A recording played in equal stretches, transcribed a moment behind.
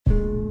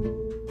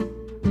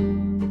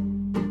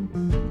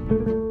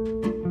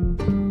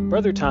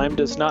Brother Time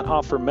does not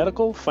offer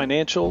medical,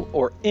 financial,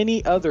 or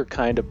any other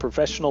kind of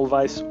professional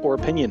advice or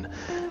opinion.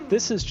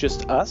 This is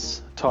just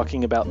us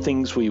talking about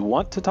things we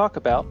want to talk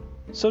about,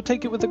 so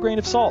take it with a grain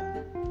of salt.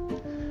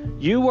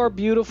 You are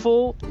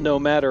beautiful no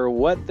matter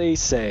what they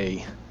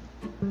say.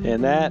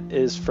 And that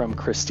is from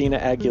Christina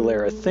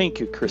Aguilera. Thank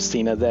you,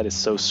 Christina. That is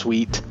so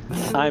sweet.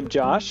 I'm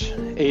Josh,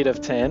 8 of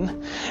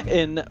 10.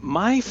 And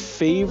my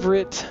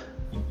favorite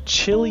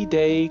chilly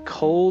day,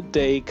 cold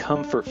day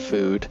comfort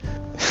food.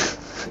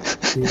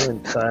 You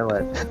went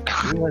silent.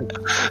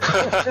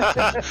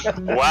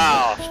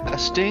 Wow.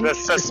 Sting? The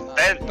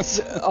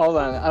suspense. Hold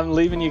on. I'm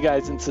leaving you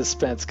guys in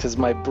suspense because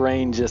my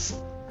brain just...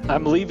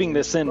 I'm leaving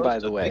this in, by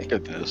the way. Think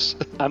of this.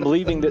 I'm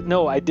leaving that.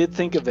 No, I did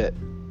think of it.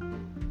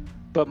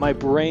 But my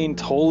brain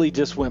totally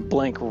just went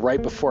blank right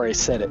before I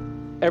said it.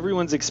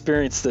 Everyone's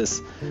experienced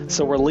this,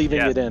 so we're leaving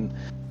it in.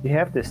 You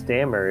have to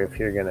stammer if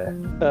you're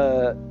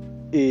gonna.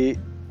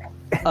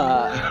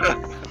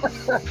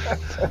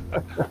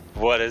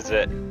 What is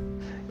it?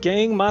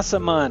 Gang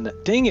Masaman.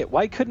 Dang it,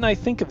 why couldn't I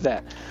think of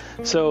that?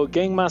 So,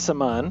 Gang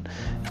Masaman,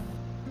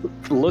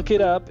 look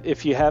it up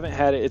if you haven't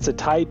had it. It's a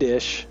Thai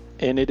dish,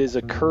 and it is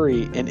a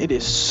curry, and it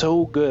is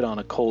so good on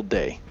a cold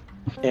day.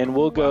 And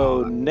we'll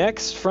go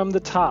next from the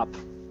top.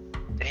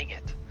 Dang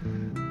it.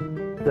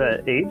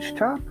 The H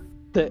top?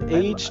 The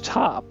H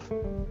top.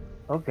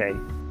 Okay.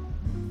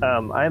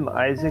 I'm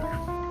Isaac,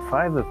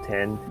 5 of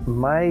 10.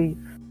 My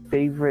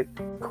favorite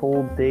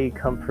cold day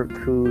comfort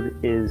food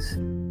is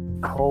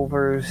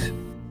Culver's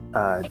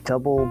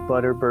double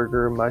butter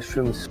burger,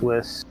 mushroom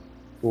Swiss,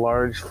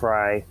 large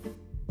fry.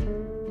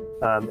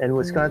 In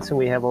Wisconsin,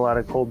 we have a lot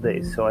of cold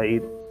days, so I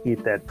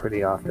eat that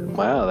pretty often.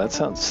 Wow, that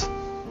sounds...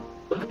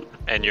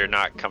 And you're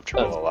not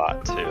comfortable a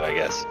lot, too, I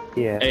guess.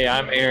 Yeah. Hey,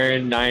 I'm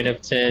Aaron, 9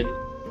 of 10,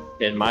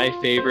 and my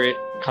favorite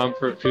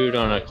comfort food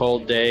on a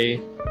cold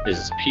day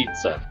is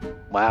pizza.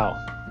 Wow.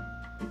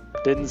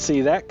 Didn't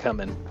see that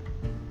coming.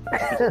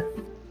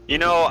 You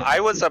know, I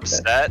was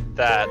upset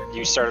that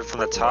you started from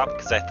the top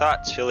because I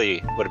thought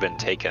chili would have been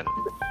taken.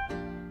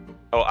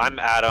 Oh, I'm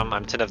Adam,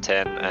 I'm 10 of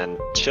 10, and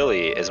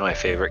chili is my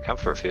favorite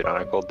comfort food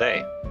on a cold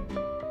day.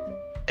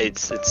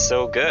 It's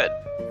so good.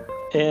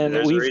 And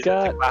There's a we've reason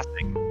got... it's a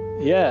classic.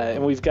 Yeah,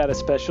 and we've got a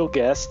special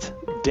guest,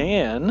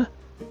 Dan.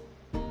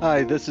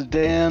 Hi, this is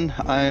Dan.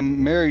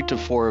 I'm married to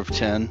 4 of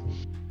 10.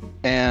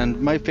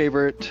 And my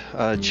favorite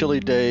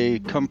chilly day,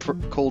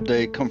 cold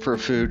day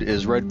comfort food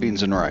is red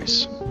beans and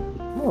rice.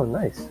 Oh,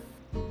 nice.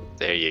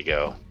 There you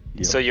go.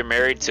 Yep. So you're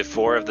married to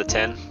 4 of the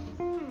 10?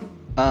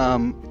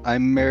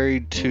 I'm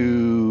married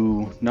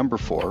to number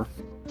 4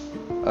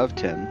 of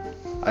 10.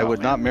 I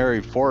would not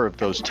marry 4 of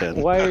those 10.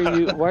 Why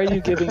are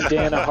you giving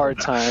Dan a hard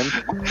time?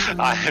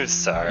 I'm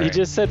sorry. He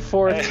just said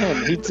 4 of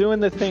 10. He's doing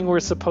the thing we're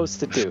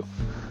supposed to do.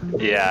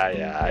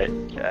 Yeah.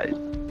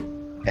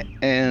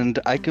 And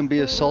I can be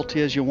as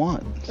salty as you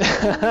want.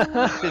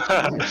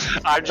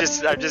 I'm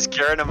just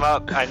gearing him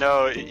up. I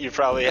know you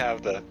probably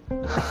have the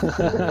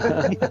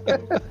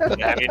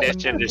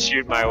ammunition to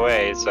shoot my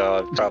way, so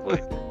I'll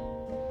probably...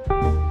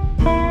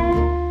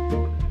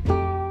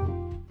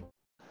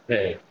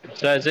 Hey,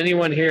 so has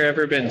anyone here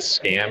ever been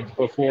scammed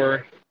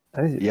before?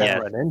 I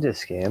run into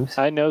scams.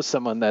 I know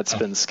someone that's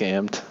been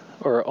scammed,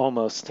 or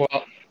almost.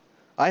 Well,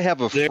 I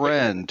have a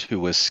friend who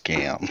was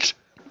scammed.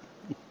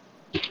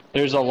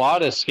 there's a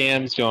lot of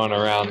scams going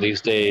around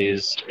these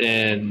days,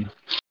 and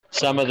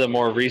some of the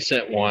more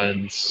recent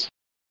ones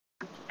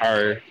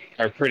are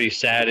pretty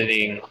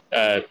saddening.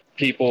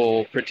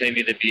 People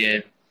pretending to be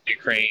in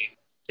Ukraine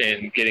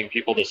and getting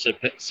people to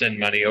send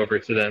money over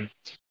to them.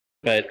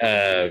 But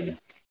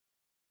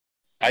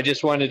I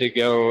just wanted to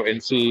go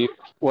and see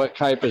what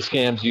type of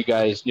scams you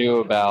guys knew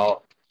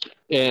about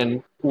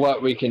and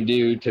what we can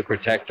do to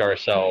protect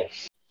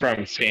ourselves from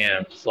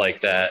scams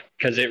like that,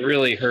 because it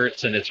really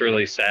hurts and it's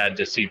really sad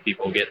to see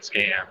people get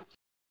scammed.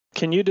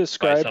 Can you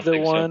describe the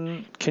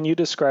one? Can you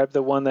describe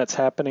the one that's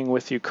happening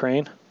with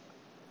Ukraine?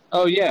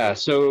 Oh yeah,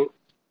 so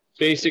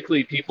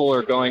basically people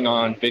are going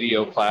on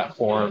video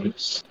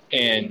platforms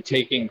and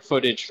taking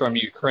footage from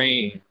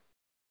Ukraine,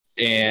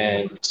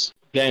 and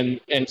then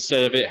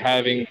instead of it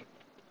having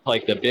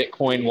like the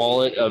Bitcoin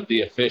wallet of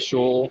the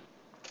official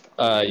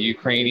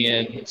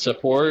Ukrainian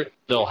support,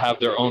 they'll have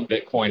their own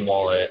Bitcoin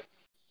wallet.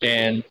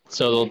 And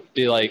so they'll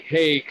be like,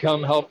 hey,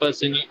 come help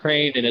us in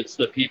Ukraine. And it's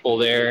the people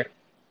there,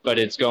 but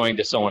it's going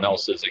to someone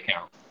else's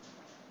account.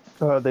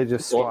 Oh, they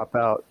just swap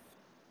out.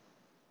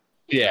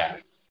 Yeah.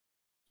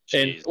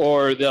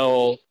 Or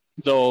they'll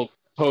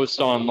post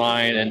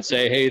online and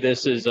say, hey,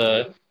 this is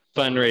a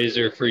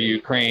fundraiser for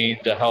Ukraine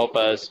to help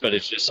us, but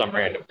it's just some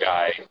random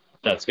guy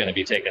that's going to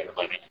be taking the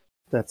money.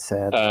 That's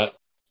sad.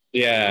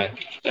 Yeah.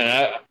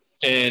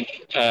 And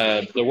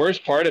the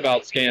worst part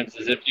about scams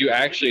is if you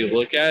actually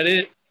look at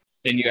it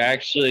and you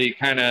actually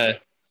kind of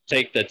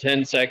take the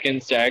 10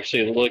 seconds to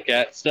actually look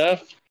at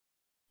stuff,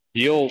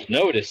 you'll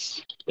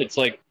notice it's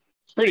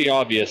pretty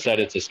obvious that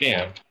it's a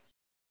scam.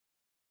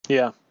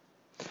 Yeah.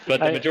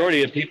 But the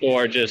majority of people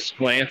are just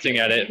glancing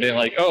at it and being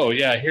like, oh,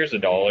 yeah, here's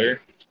 $1,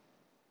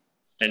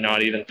 and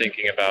not even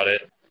thinking about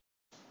it.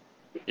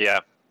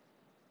 Yeah.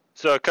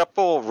 So a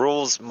couple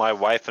rules my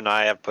wife and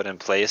I have put in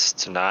place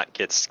to not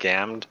get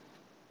scammed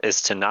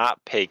is to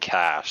not pay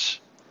cash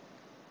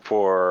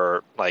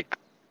for like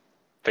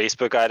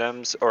Facebook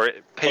items or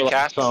pay For, like,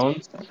 cash.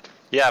 phones.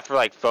 Yeah, for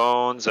like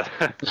phones or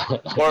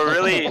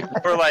really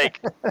for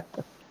like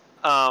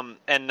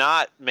and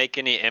not make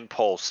any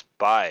impulse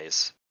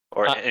buys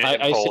or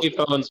I say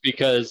phones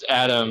because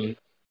Adam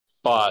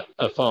bought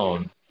a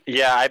phone.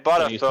 Yeah, I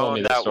bought And a he's told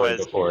me phone this that story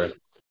was before.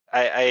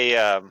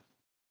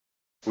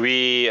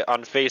 we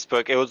on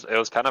Facebook, it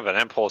was kind of an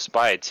impulse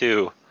buy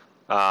too.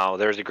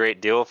 There was a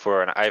great deal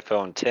for an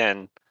iPhone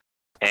 10,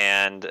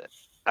 and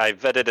I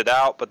vetted it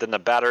out, but then the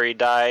battery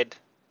died.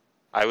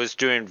 I was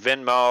doing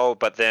Venmo,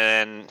 but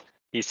then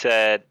he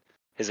said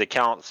his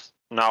account's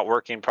not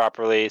working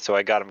properly, so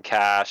I got him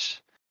cash.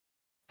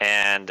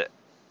 And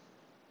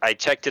I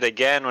checked it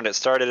again when it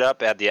started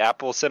up. It had the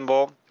Apple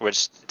symbol,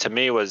 which to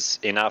me was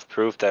enough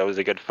proof that it was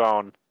a good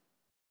phone.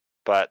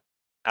 But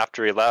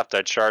after he left,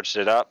 I charged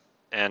it up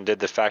and did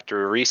the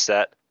factory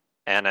reset,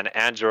 and an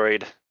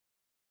Android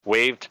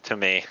waved to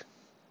me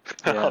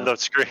on the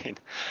screen.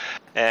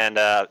 And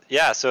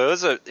so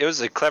it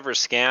was a clever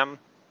scam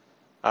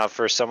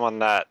for someone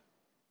that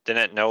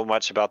didn't know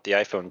much about the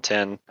iPhone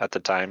 10 at the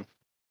time.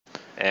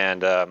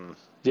 And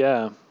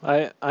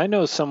I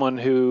know someone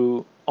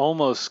who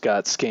almost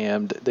got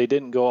scammed. They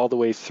didn't go all the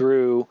way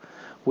through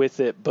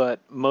with it, but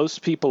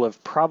most people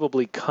have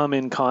probably come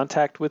in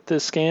contact with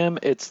this scam.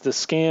 It's the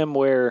scam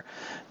where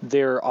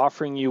they're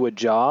offering you a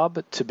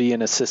job to be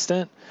an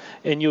assistant,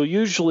 and you'll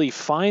usually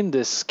find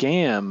this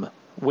scam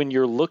when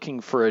you're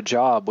looking for a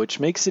job, which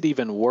makes it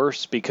even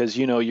worse because,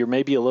 you're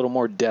maybe a little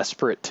more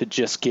desperate to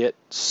just get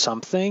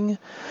something.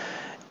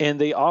 And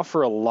they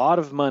offer a lot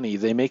of money.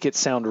 They make it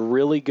sound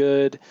really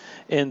good.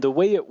 And the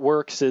way it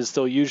works is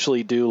they'll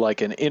usually do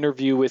like an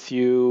interview with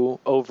you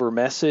over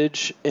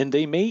message. And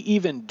they may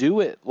even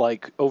do it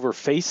like over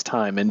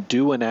FaceTime and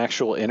do an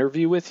actual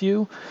interview with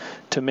you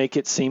to make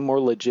it seem more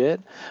legit.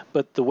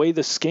 But the way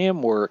the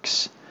scam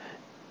works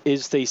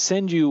is they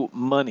send you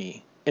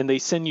money, and they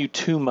send you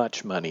too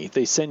much money.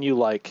 They send you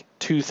like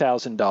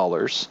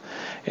 $2,000.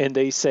 And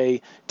they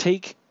say,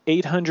 take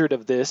 800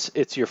 of this.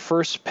 It's your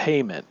first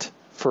payment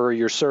for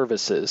your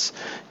services.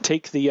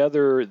 Take the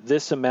other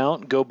this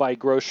amount, go buy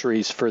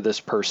groceries for this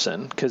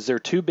person because they're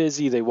too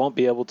busy, they won't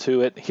be able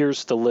to it.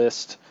 Here's the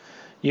list.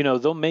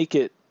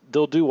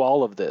 They'll do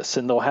all of this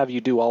and they'll have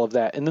you do all of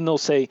that. And then they'll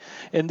say,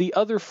 and the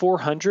other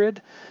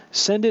 400,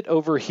 send it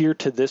over here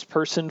to this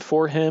person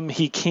for him.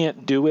 He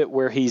can't do it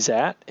where he's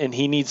at and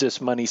he needs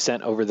this money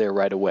sent over there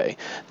right away.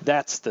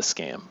 That's the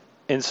scam.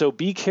 And so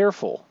be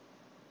careful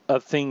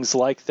of things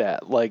like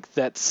that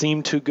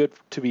seem too good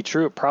to be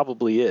true. It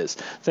probably is.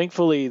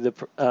 Thankfully,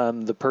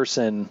 the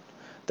person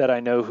that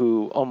I know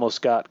who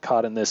almost got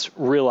caught in this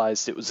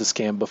realized it was a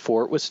scam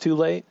before it was too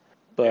late.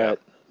 But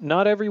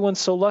not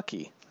everyone's so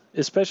lucky,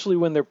 especially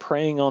when they're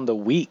preying on the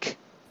weak.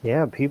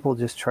 Yeah, people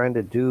just trying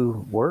to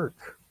do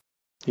work.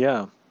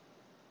 Yeah.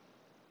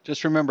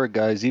 Just remember,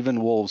 guys,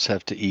 even wolves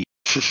have to eat.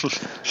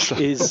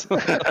 Is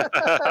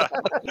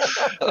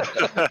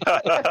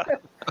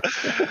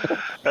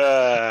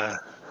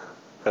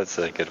that's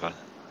a good one.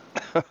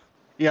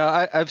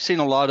 Yeah, I've seen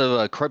a lot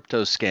of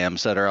crypto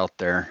scams that are out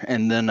there,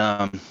 and then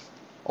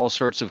all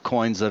sorts of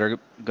coins that are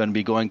going to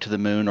be going to the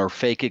moon, or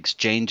fake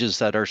exchanges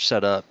that are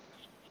set up.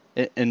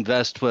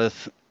 Invest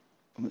with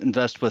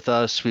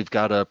us. We've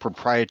got a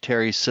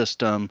proprietary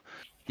system.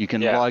 You can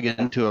log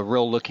into a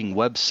real-looking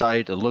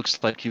website. It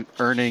looks like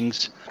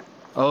earnings.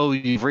 Oh,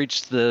 you've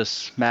reached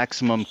this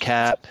maximum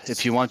cap.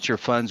 If you want your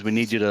funds, we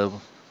need you to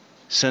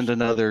send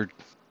another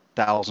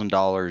 $1,000,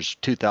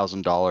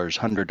 $2,000,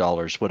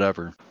 $100,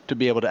 whatever, to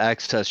be able to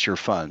access your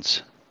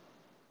funds.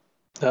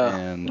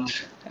 And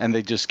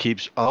they just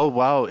keeps, oh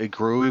wow, it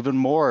grew even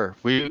more.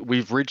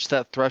 We've reached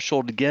that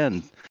threshold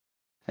again,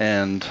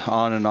 and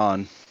on.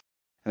 And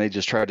they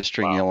just try to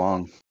string you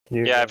along.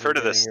 I've heard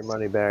of this. Your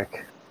money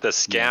back. The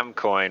scam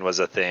coin was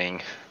a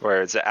thing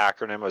where the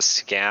acronym was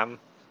scam,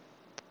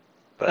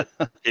 but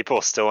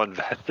people still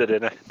invested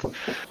in it.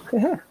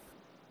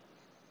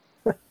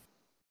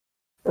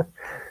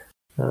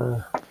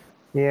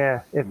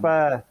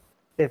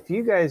 If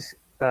you guys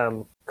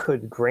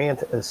could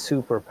grant a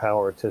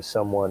superpower to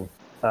someone,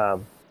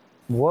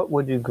 what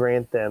would you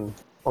grant them,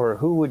 or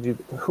who would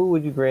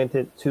you grant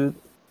it to,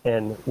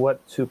 and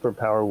what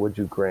superpower would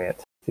you grant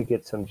to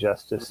get some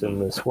justice in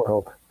this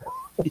world?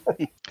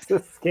 The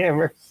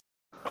scammers.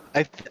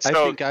 I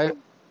think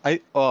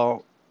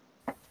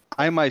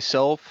I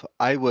myself,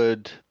 I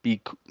would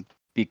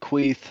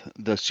bequeath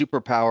the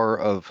superpower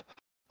of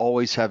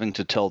always having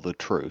to tell the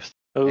truth.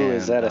 Oh,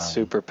 is that a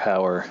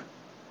superpower?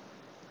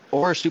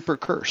 Or a super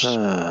curse.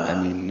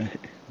 I mean,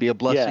 be a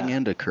blessing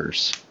and a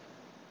curse.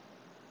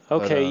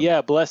 Okay,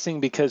 but, blessing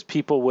because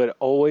people would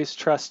always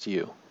trust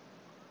you.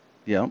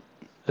 Yeah.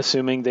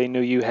 Assuming they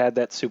knew you had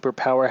that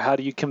superpower, how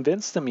do you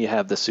convince them you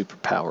have the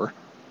superpower?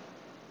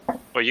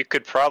 Well, you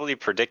could probably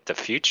predict the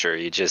future.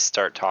 You just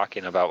start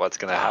talking about what's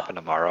going to happen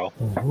tomorrow,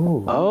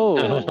 Ooh. Oh,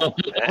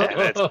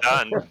 and it's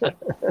done.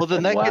 Well,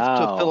 then that gets to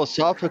Wow. a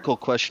philosophical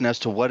question as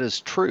to what is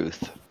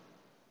truth.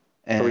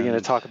 are we going to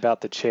And talk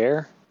about the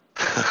chair?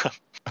 I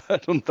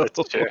don't know.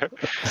 That's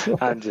true.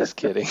 I'm just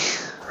kidding.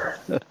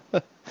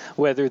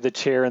 Whether the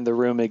chair in the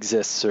room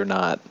exists or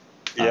not,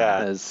 Yeah,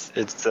 as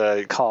it's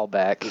the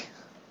callback.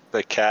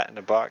 cat in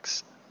the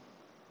box.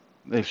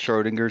 If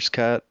Schrodinger's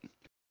cat,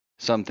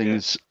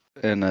 something's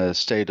in a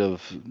state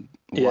of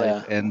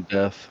life and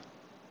death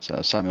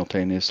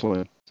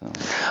simultaneously. So.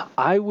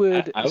 I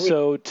would, I would-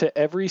 so to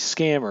every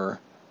scammer,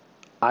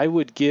 I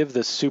would give the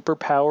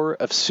superpower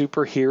of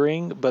super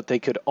hearing, but they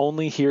could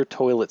only hear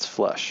toilets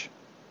flush.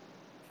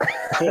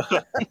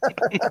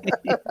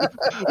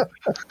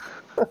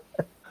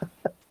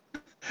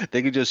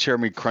 They could just hear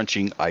me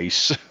crunching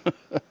ice.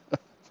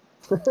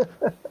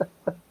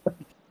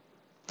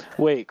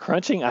 Wait,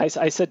 crunching ice?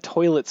 I said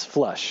toilets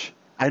flush.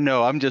 I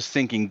know. I'm just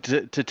thinking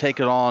to take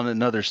it on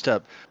another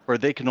step where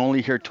they can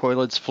only hear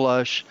toilets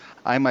flush.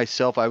 I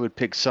would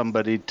pick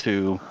somebody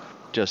to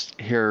just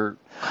hear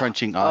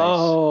crunching ice.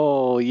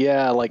 Oh,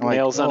 yeah, like Like,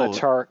 nails on a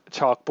oh.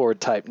 chalkboard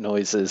type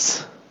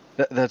noises.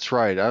 That's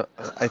right.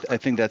 I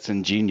think that's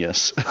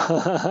ingenious.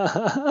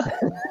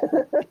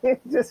 You're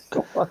just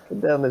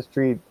walking down the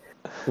street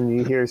and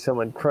you hear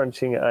someone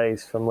crunching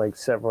ice from like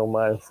several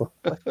miles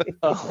away.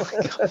 Oh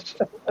my gosh.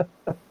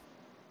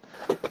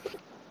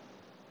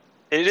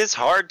 It is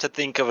hard to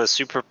think of a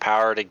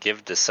superpower to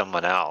give to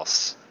someone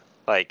else,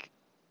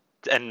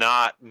 and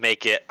not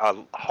make it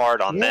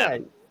hard on Yeah,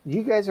 them.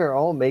 you guys are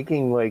all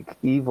making like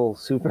evil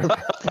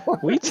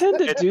superpowers. We tend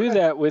to do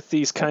that with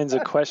these kinds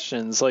of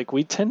questions. Like,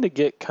 we tend to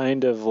get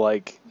kind of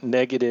like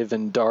negative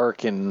and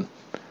dark and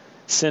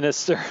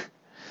sinister.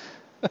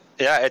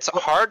 Yeah, it's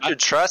hard to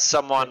trust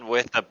someone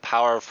with a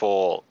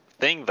powerful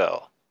thing,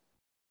 though.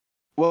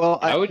 Well,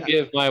 I would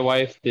give my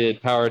wife the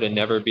power to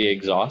never be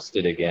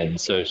exhausted again,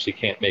 so she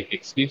can't make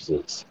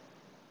excuses.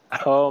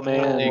 Oh,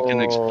 man. You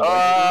can explain.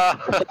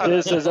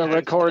 This is a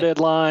recorded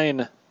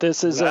line.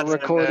 This is a That's in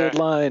recorded there.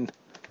 line.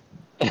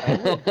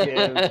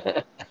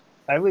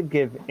 I would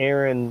give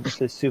Aaron the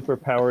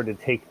superpower to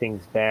take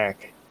things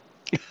back.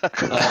 It's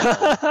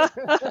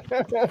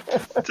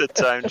a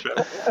time trip.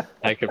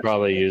 I could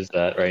probably use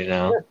that right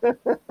now.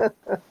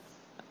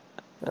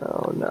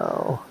 Oh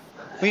no.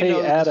 Hey,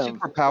 the Adam.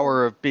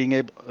 superpower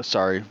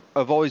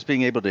of always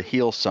being able to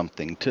heal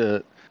something,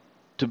 to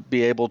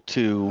be able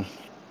to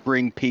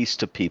bring peace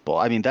to people.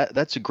 I mean,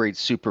 that's a great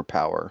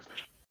superpower,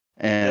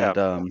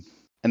 and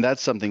and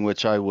that's something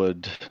which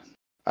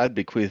I'd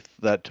bequeath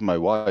that to my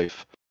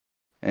wife,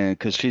 and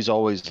because she's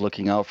always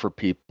looking out for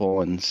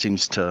people and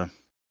seems to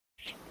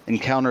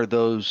encounter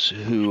those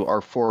who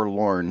are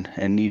forlorn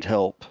and need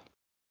help.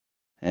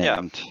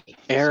 And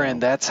Aaron,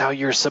 so- that's how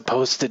you're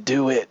supposed to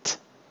do it.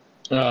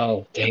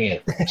 Oh, dang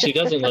it. She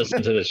doesn't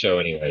listen to the show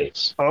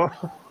anyways. Oh.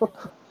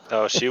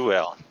 Oh, she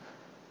will.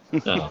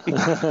 No.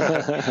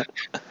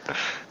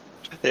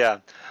 Yeah.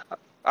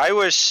 I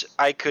wish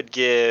I could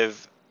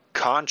give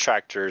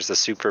contractors the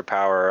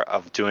superpower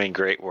of doing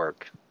great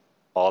work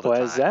all the Why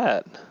time. is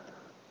that?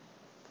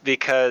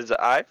 Because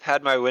I've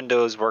had my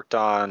windows worked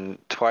on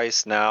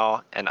twice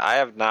now, and I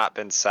have not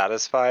been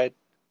satisfied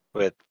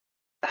with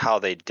how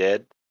they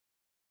did.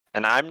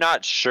 And I'm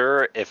not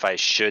sure if I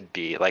should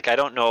be. Like, I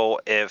don't know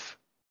if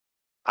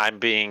I'm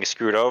being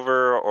screwed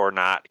over or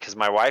not, because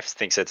my wife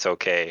thinks it's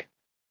okay,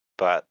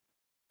 but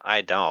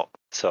I don't.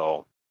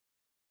 So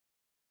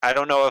I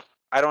don't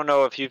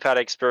know if you've had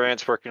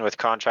experience working with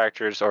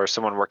contractors or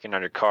someone working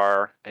on your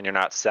car and you're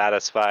not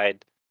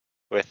satisfied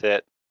with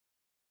it.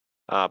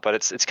 But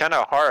it's kind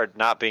of hard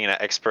not being an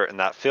expert in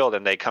that field,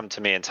 and they come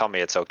to me and tell me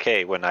it's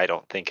okay when I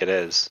don't think it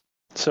is.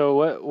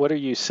 So what are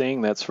you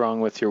saying that's wrong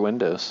with your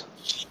windows?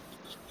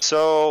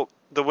 So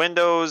the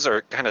windows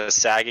are kind of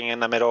sagging in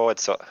the middle.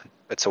 It's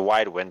a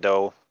wide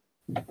window,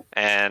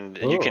 and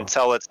you can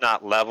tell it's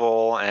not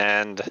level,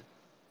 and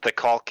the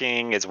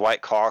caulking is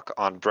white caulk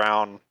on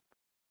brown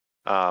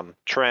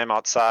trim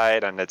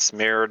outside, and it's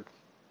mirrored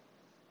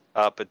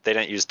up, but they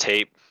didn't use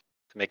tape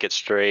to make it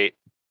straight.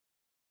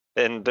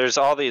 And there's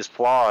all these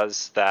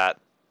flaws that,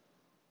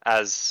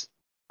 as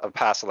a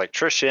past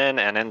electrician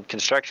and in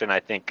construction, I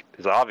think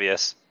is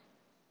obvious.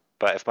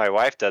 But if my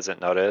wife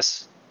doesn't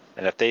notice,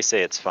 and if they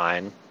say it's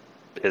fine,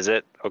 is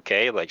it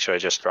okay? Like, should I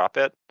just drop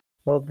it?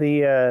 Well,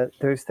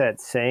 there's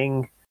that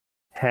saying,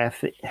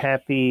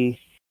 happy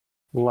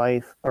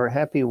life or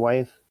happy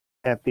wife,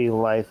 happy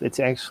life. It's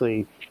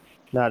actually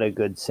not a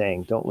good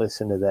saying. Don't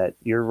listen to that.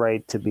 You're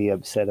right to be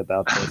upset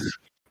about this.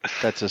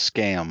 That's a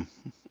scam.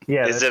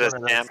 Yeah, Is it a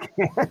one of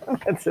those-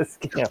 That's a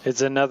scam.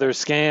 It's another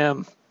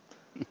scam.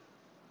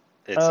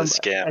 It's a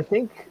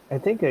scam. I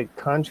think a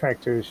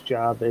contractor's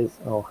job is.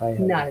 Oh, hi.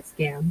 Heather. Not a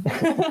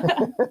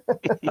scam.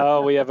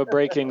 Oh, we have a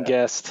break-in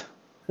guest.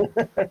 No,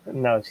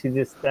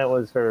 that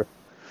was her.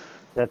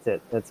 That's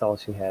it. That's all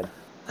she had.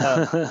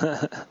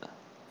 A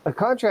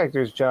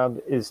contractor's job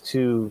is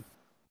to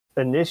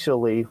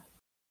initially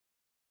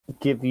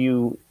give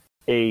you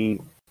a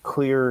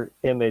clear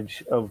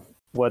image of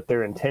what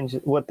their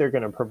intention, what they're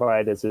going to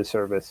provide as a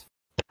service.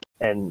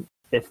 And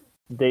if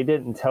they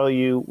didn't tell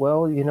you,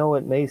 well, you know,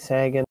 it may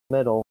sag in the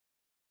middle,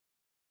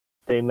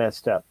 they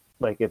messed up.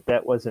 Like, if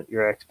that wasn't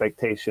your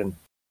expectation,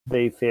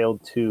 they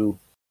failed to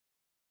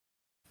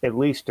at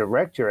least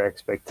direct your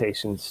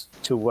expectations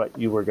to what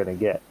you were going to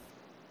get.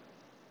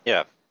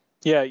 Yeah.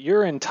 Yeah,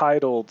 you're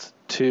entitled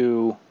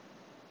to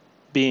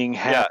being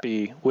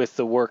happy with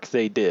the work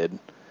they did.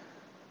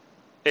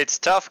 It's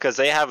tough because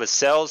they have a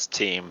sales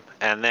team,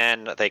 and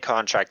then they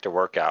contract their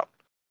work out.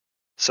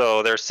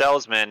 So their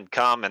salesmen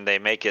come and they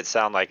make it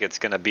sound like it's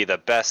going to be the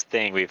best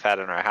thing we've had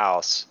in our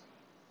house.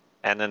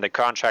 And then the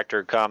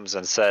contractor comes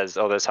and says,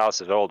 "Oh, this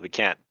house is old. We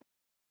can't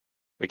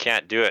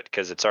do it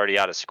because it's already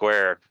out of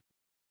square."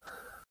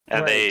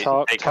 And Right. they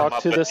come Talk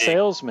up to with the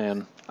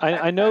salesman.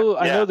 I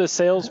know the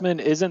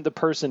salesman isn't the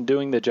person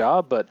doing the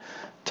job, but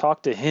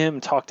talk to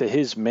him, talk to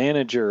his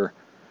manager,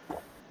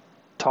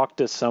 talk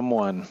to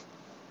someone.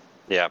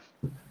 Yeah.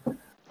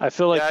 I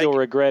feel like you'll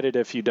regret it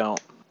if you don't.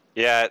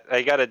 Yeah,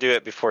 I got to do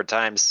it before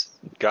time's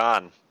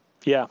gone.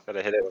 Yeah. Got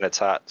to hit it when it's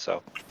hot.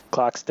 So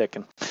Clock's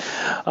ticking.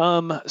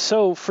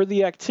 So for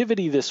the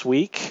activity this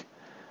week,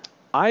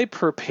 I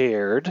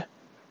prepared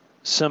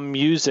some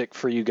music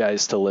for you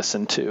guys to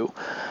listen to.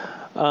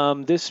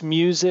 This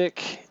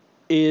music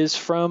is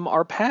from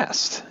our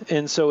past,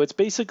 and so it's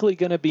basically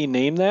going to be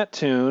Name That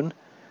Tune,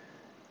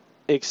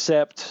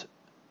 except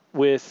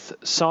with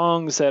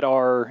songs that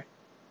are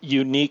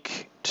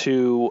unique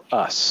to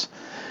us.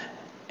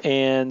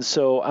 And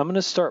so I'm going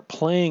to start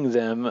playing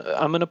them.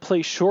 I'm going to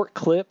play short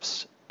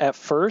clips at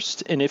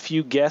first, and if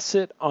you guess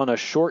it on a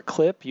short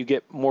clip, you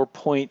get more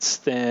points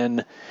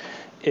than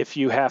if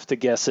you have to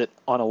guess it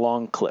on a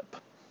long clip.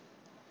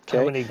 Okay?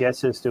 How many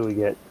guesses do we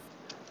get?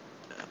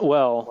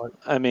 Well,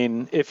 I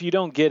mean, if you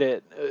don't get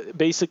it,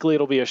 basically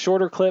it'll be a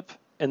shorter clip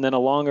and then a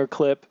longer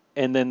clip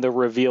and then the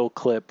reveal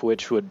clip,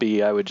 which would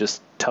be I would just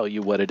tell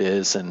you what it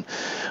is and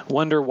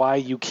wonder why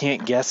you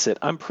can't guess it.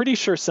 I'm pretty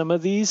sure some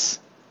of these,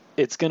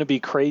 it's going to be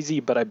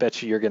crazy, but I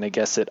bet you're going to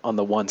guess it on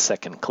the 1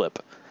 second clip.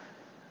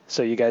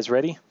 So you guys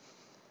ready?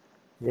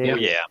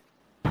 yeah.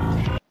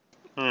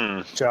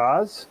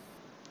 Jaws?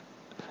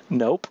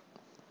 Nope.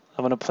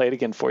 I'm going to play it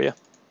again for you.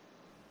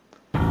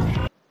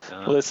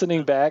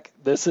 Listening back,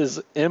 this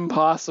is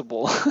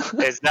impossible.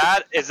 Is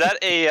that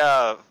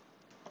a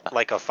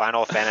like a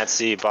Final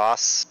Fantasy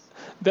boss?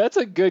 That's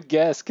a good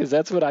guess because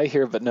that's what I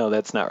hear, but no,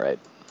 that's not right.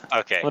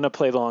 Okay. I'm going to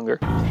play longer.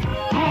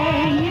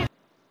 That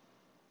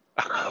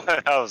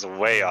was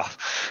way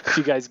off. Did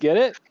you guys get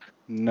it?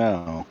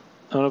 No.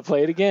 I'm going to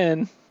play it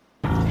again.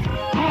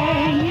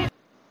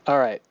 All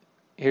right.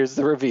 Here's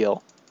the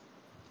reveal.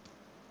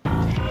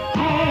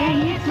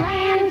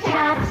 Lamb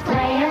chops,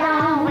 play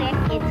along.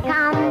 It's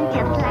come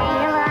to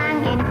play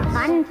along in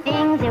fun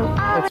things.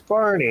 That's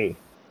Barney.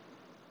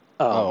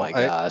 Oh my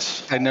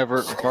gosh. I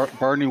never.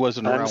 Barney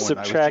wasn't around I'm when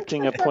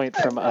subtracting a point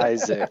from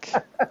Isaac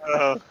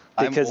Oh,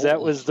 because that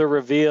was the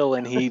reveal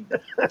and he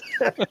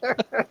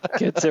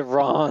gets it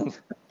wrong.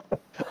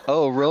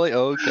 Oh, really?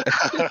 Oh,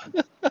 okay.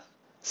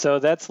 So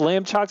that's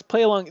Lamb Chops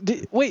Play Along.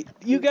 Wait,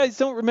 you guys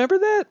don't remember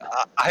that?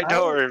 I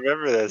don't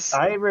remember this.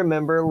 I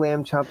remember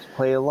Lamb Chops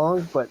Play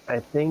Along, but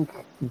I think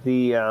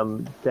the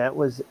that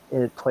was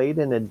it played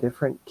in a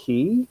different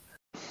key,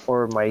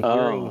 or my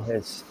hearing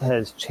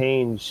has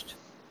changed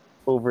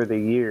over the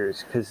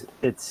years because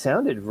it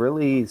sounded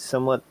really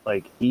somewhat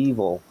like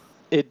evil.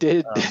 It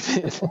did.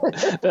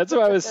 That's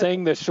why I was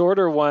saying the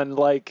shorter one,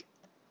 like,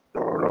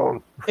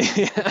 like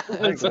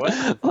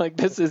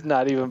this is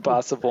not even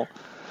possible.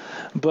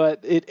 But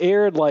it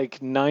aired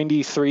like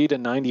 93 to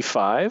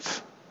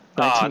 95,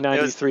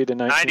 1993 to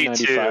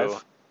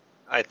 1995.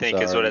 I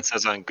think is what it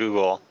says on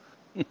Google.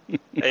 Yeah,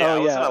 I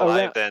Oh, wasn't yeah,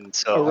 alive then,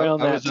 so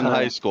around I that was in time.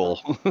 high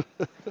school.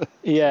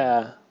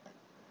 Yeah.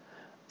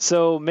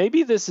 So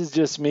maybe this is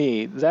just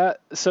me.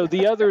 So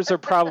the others are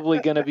probably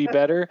going to be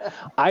better.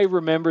 I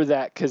remember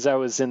that because I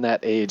was in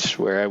that age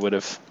where I would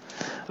have.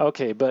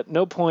 Okay, but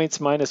no points,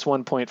 minus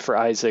 1 point for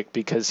Isaac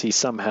because he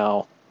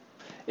somehow.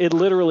 It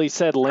literally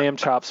said Lamb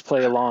Chops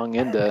Play Along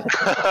in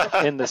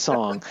the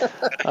song.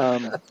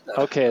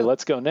 Okay,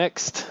 let's go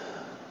next.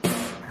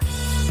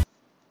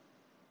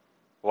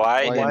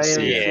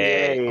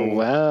 YMCA.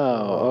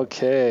 Wow.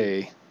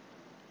 Okay.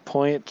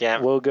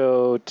 We'll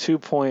go 2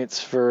 points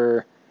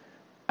for.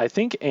 I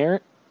think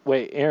Aaron.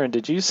 Wait, Aaron,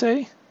 did you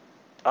say?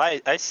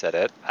 I said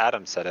it.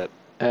 Adam said it.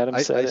 Adam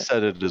said I it.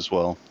 said it as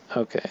well.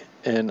 Okay,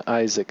 and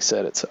Isaac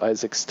said it. So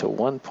Isaac's to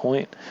 1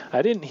 point.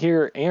 I didn't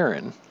hear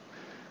Aaron.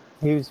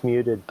 He was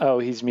muted. Oh,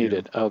 he's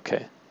muted.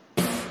 Okay.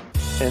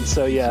 And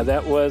so yeah,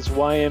 that was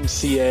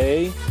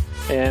YMCA,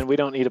 and we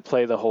don't need to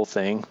play the whole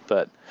thing,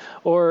 but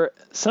or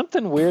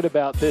something weird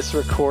about this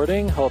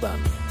recording. Hold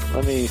on,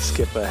 let me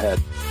skip ahead.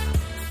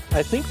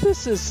 I think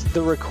this is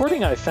the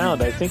recording I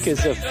found. I think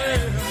is a.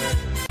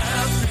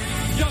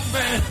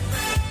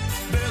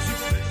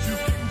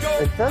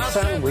 It does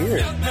sound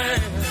weird.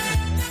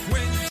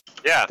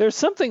 Yeah. There's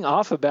something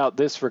off about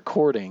this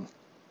recording.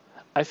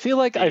 I feel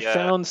like I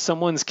found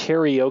someone's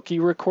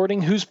karaoke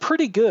recording who's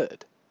pretty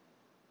good.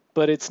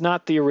 but it's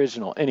not the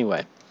original.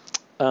 Anyway,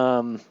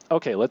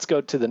 okay, let's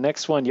go to the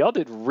next one. Y'all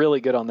did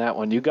really good on that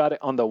one. You got it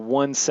on the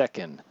 1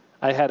 second.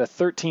 I had a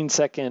 13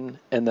 second,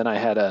 and then I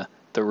had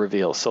the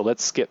reveal. So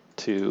let's skip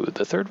to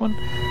the third one.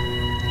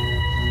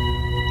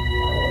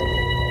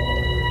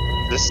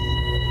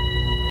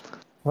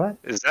 What?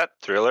 Is that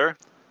Thriller?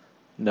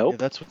 Nope. Yeah,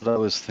 that's what I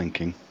was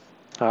thinking.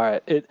 All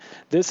right.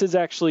 This is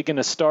actually going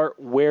to start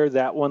where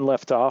that one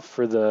left off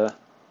for the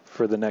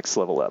next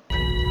level up.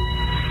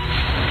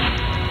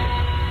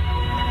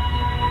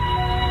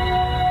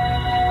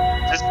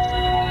 Is this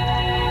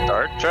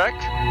Star Trek?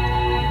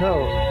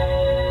 No.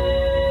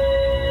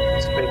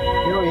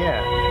 Oh,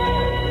 yeah.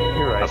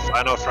 You're The right.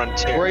 Final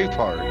Frontier.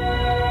 Braveheart.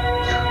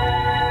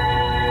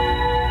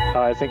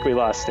 I think we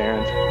lost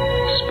Aaron.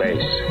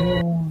 Space.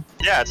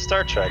 Yeah, it's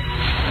Star Trek.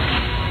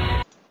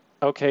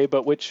 Okay,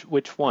 but which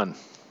one?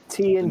 The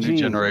TNG. New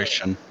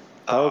Generation.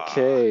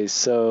 Okay,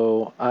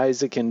 so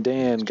Isaac and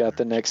Dan got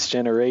the Next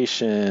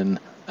Generation.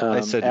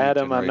 I said New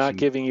Adam, I'm not Generation.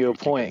 giving you a You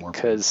can get point more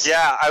because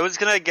Yeah, I was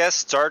gonna guess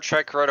Star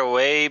Trek right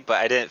away, but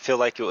I didn't feel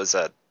like it was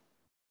a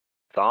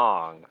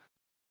song.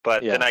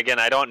 But Yeah. then again,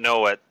 I don't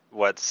know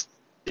what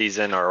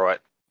season or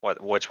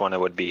which one it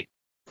would be.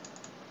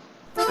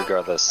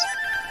 Regardless.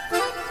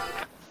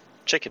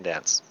 Chicken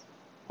Dance.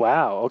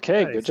 wow.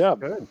 Okay, Nice. good job.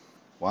 Good.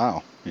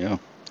 Wow. Yeah.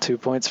 2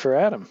 points for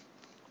Adam.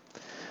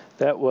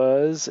 That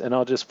was, and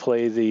I'll just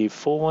play the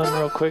full one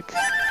real quick.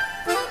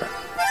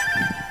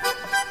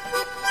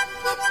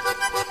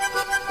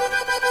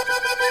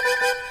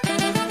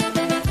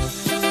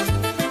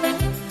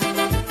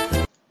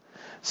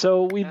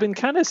 So we've been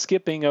kind of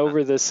skipping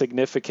over the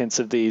significance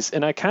of these,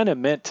 and I kind of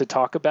meant to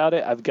talk about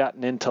it. I've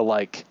gotten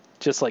into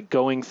just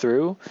going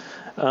through.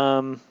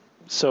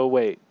 So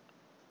wait,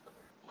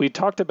 we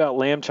talked about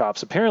lamb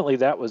chops. Apparently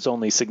that was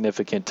only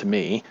significant to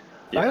me.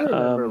 I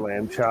remember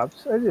lamb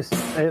chops.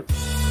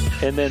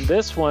 And then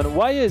this one,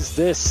 why is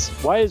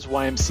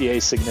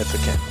YMCA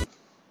significant?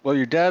 Well,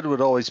 your dad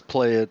would always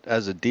play it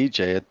as a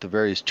DJ at the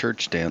various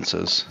church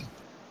dances.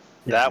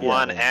 That Yeah.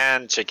 one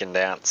and Chicken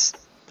Dance.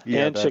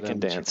 And that Chicken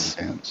Dance.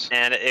 Chicken Dance.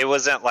 And it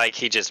wasn't like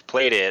he just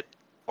played it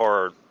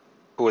or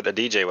who the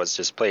DJ was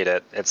just played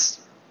it.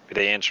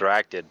 They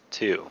interacted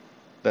too.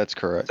 That's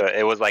correct. So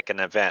it was like an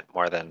event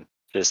more than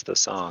just the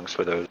songs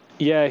for those.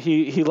 Yeah,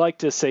 he liked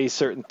to say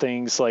certain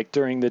things, like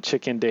during the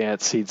Chicken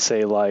Dance, he'd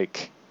say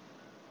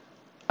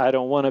I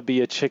don't want to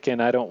be a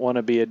chicken, I don't want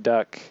to be a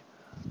duck,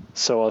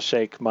 so I'll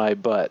shake my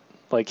butt.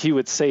 Like he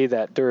would say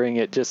that during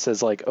it just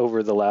as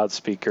over the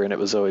loudspeaker, and it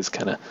was always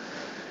kind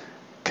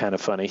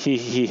of funny.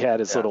 He had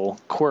his little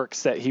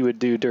quirks that he would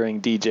do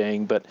during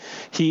DJing, but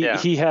he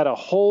had a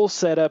whole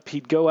setup.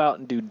 He'd go out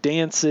and do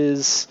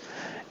dances,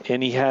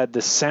 and he had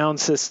the sound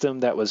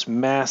system that was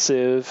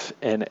massive,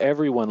 and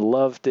everyone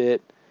loved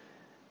it.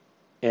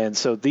 And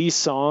so these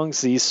songs,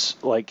 these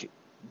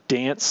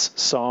dance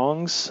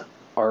songs,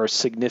 are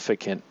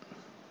significant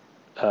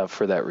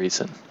for that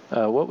reason.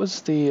 What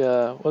was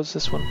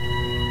this one?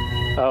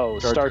 Oh,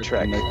 Star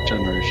Trek. The Next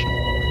Generation.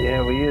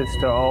 Yeah, we used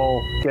to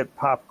all get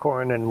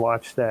popcorn and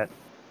watch that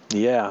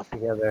Yeah.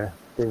 together.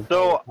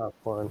 So-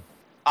 Popcorn.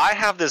 I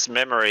have this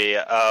memory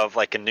of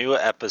a new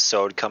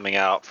episode coming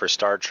out for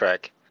Star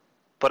Trek,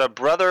 but a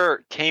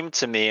brother came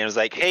to me and was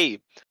like, "Hey,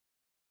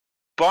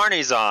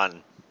 Barney's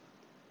on."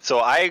 So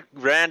I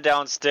ran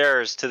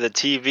downstairs to the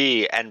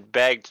TV and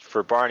begged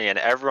for Barney, and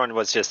everyone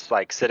was just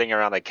sitting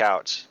around the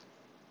couch,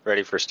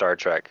 ready for Star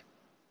Trek.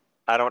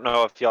 I don't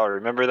know if y'all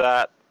remember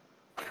that,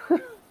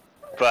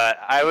 but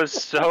I was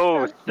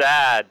so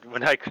sad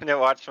when I couldn't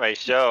watch my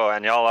show,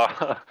 and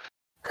y'all.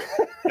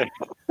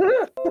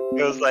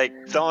 It was like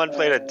someone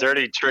played a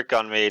dirty trick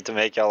on me to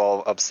make y'all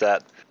all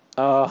upset.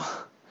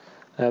 Oh,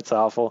 that's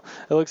awful.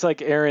 It looks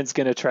like Aaron's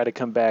going to try to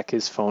come back.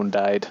 His phone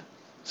died.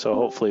 So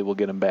hopefully we'll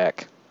get him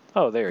back.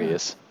 Oh, there he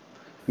is.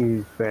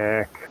 He's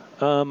back.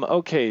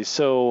 Okay,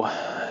 so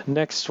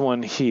next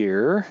one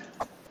here.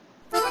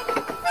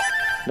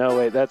 No,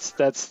 wait, that's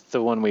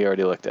the one we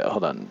already looked at.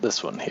 Hold on,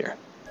 this one here.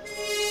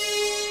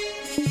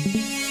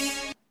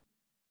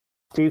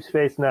 Deep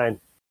Space Nine.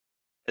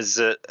 Is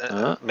it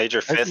Major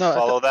Fifth No,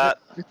 follow that?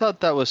 I thought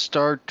that was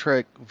Star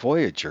Trek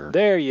Voyager.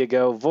 There you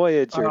go,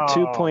 Voyager.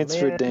 2 Oh, points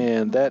for man.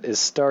 Dan. That is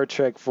Star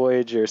Trek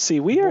Voyager. See,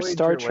 we are Voyager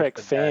Star was Trek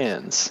the best.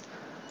 fans.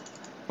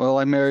 Well,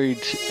 I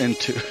married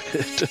into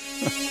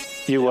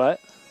it. You what?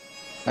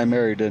 I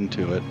married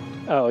into it.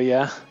 Oh,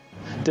 yeah.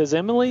 Does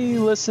Emily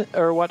listen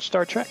or watch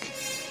Star Trek?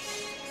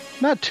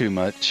 Not too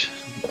much.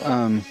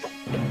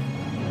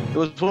 It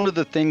was one of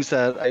the things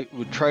that I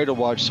would try to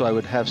watch so I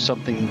would have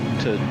something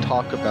to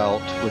talk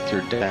about with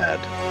your dad.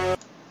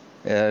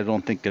 And I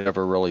don't think it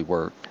ever really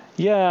worked.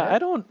 Yeah,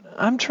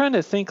 I'm trying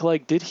to think,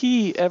 did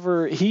he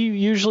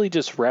usually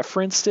just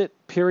referenced it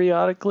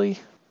periodically,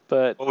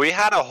 but Well, we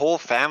had a whole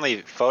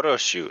family photo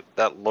shoot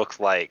that looked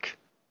like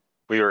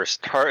we were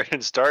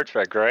in Star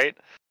Trek, right?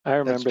 I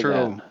remember That's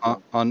true. that.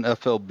 On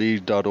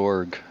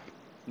FLB.org.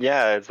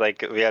 Yeah, it's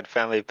like we had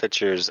family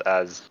pictures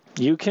as.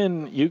 You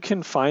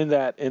can find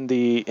that in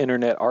the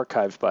Internet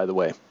Archive, by the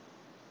way.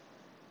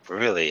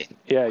 Really?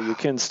 Yeah, you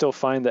can still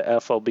find the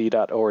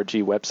flb.org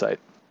website.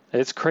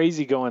 It's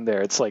crazy going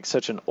there. It's like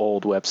such an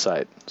old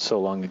website,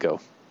 so long ago.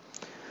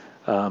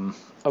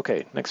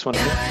 Okay, next one.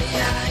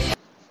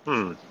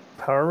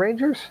 Power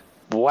Rangers?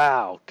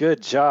 Wow,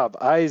 good job,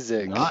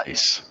 Isaac.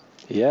 Nice.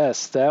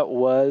 Yes, that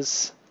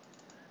was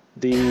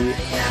the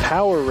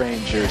Power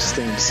Rangers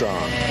theme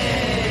song.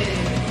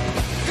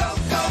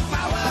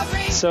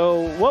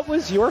 So, what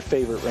was your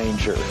favorite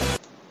Ranger,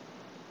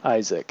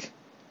 Isaac?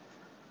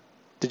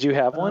 Did you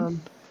have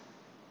one?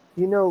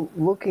 You know,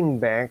 looking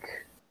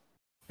back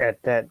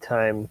at that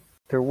time,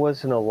 there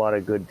wasn't a lot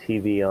of good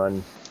TV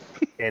on,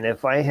 and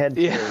if I had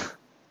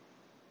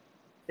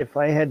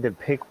to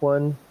pick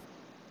one,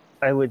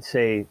 I would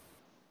say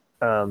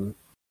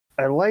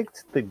I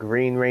liked the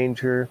Green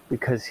Ranger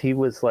because he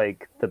was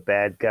like the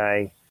bad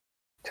guy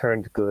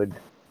turned good,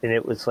 and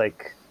it was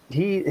like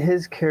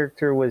his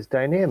character was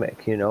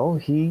dynamic. You know,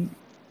 he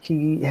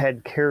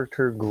had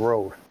character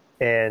growth,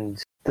 and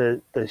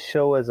the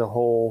show as a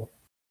whole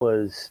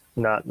was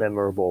not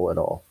memorable at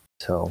all.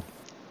 So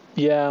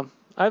Yeah,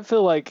 I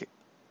feel like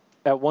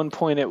at one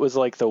point it was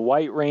like the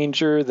White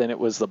Ranger, then it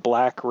was the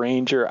Black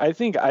Ranger. I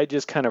think I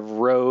just kind of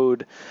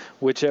rode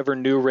whichever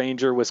new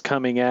Ranger was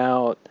coming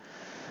out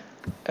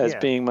as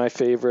being my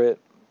favorite.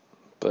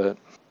 But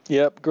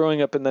yep,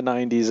 growing up in the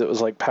 90s, it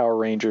was like Power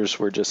Rangers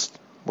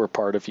were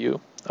part of you.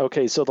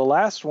 Okay, so the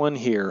last one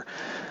here.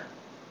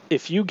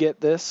 If you get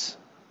this,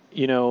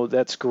 you know,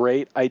 that's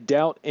great. I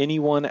doubt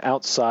anyone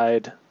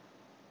outside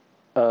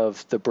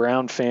of the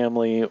Brown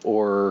family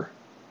or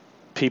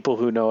people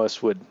who know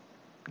us would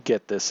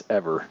get this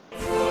ever.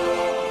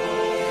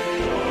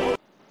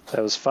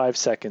 That was 5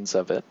 seconds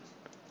of it.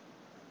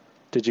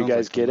 Did you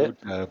guys get it?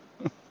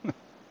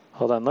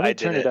 Hold on, let me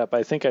turn it up.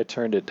 I think I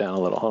turned it down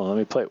a little. Hold on, let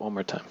me play it one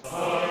more time.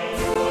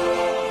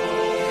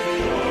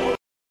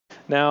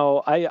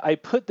 Now, I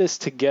put this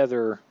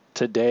together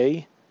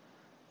today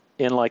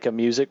in like a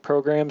music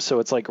program, so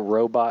it's like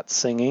robots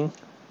singing,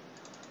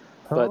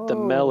 but the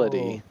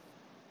melody.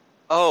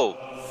 Oh.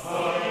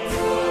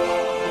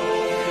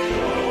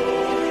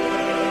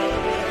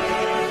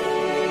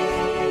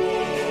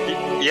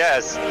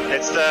 Yes,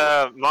 it's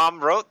the Mom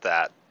wrote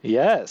that.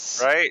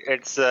 Yes. Right?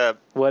 It's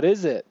What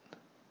is it?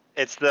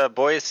 It's the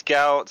Boy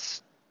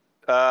Scouts.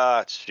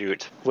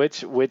 Shoot.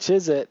 Which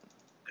is it?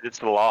 It's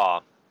the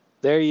law.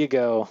 There you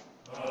go.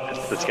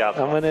 It's the Scouts.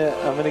 I'm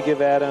gonna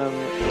give Adam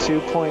 2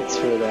 points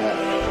for that.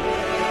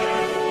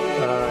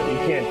 you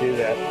can't do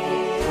that.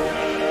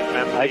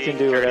 I can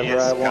do whatever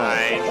I want.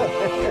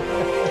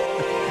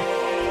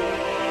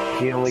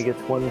 He only gets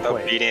 1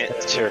 point.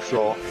 Obedient,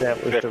 cheerful,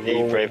 That was the thrifty,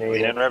 rule. brave,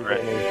 clean, and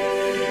reverent.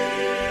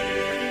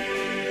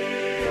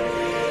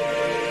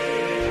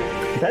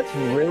 That's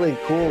really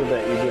cool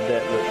that you did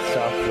that with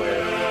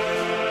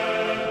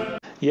software.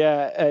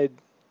 Yeah,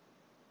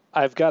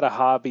 I've got a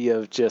hobby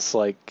of just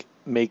like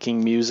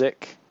making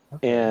music,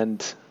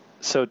 and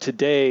so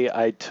today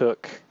I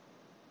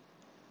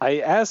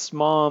asked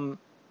Mom,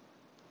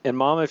 and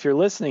Mom, if you're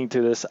listening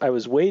to this, I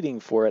was waiting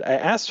for it. I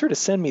asked her to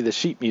send me the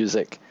sheet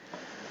music.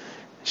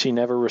 She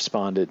never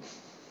responded.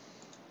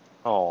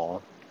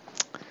 Oh.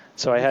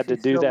 So I had to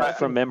do that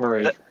from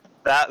memory.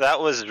 That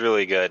was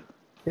really good.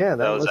 Yeah,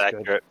 that was good.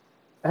 accurate.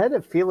 I had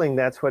a feeling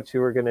that's what you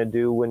were going to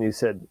do when you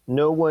said,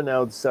 no one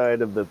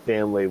outside of the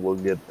family will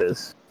get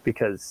this,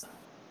 because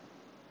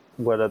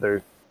what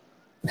other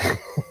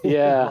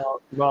Yeah.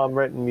 mom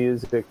written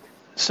music.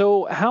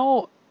 So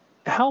how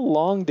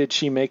long did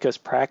she make us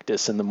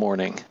practice in the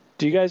morning?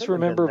 Do you guys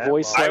remember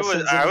voice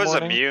lessons I in the was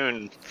morning?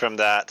 immune from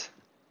that.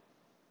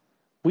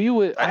 We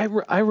would.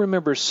 I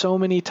remember so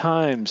many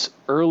times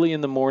early in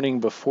the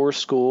morning before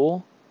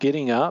school,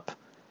 getting up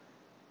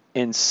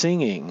and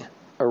singing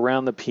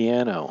around the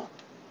piano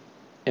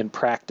and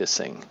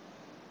practicing.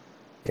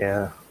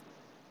 Yeah.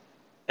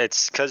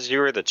 It's because you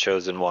were the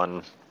chosen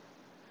one.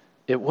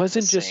 It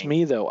wasn't just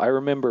me though. I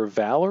remember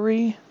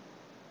Valerie.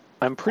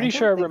 I'm pretty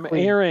sure I remember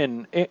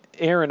Aaron.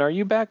 Aaron, are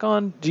you back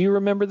on? Do you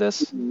remember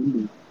this?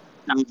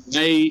 I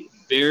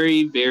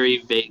very, very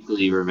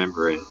vaguely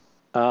remember it.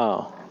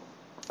 Oh.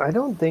 I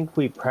don't think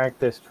we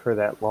practiced for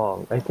that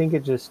long. I think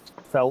it just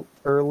felt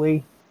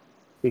early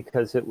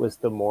because it was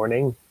the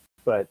morning,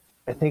 but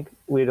I think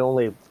we'd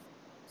only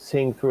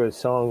sing through a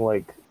song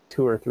like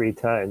 2 or 3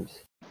 times.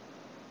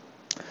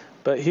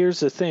 But here's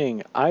the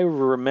thing. I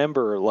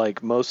remember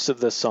like most of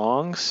the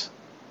songs,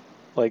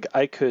 like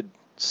I could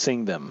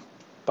sing them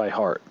by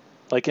heart.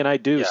 Like, and I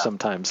do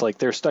sometimes. Like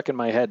they're stuck in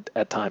my head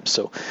at times.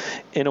 So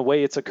in a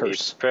way it's a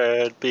curse.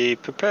 Be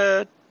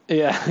prepared.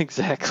 Yeah,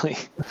 exactly.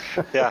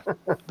 Yeah.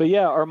 But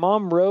yeah, our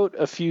mom wrote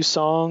a few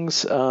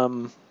songs.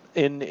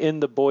 In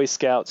the Boy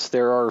Scouts,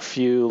 there are a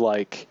few,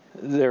 like,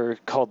 they're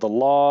called the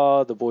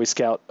Law, the Boy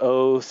Scout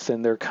Oath,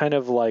 and they're kind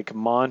of like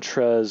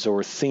mantras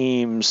or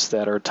themes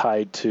that are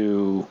tied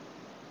to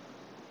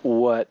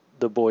what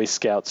the Boy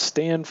Scouts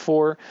stand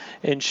for.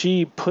 And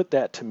she put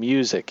that to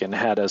music and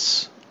had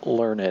us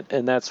learn it.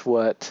 And that's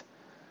what,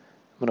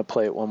 I'm going to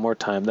play it one more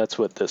time. That's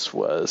what this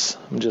was.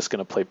 I'm just going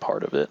to play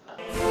part of it.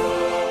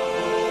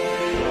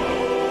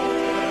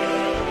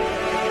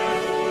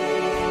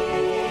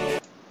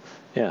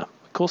 Yeah,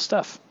 cool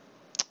stuff.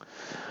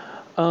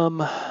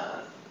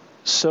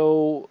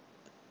 So,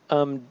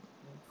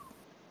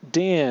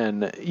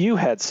 Dan, you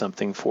had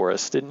something for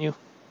us, didn't you?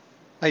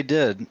 I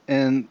did,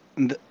 and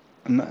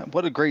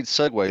what a great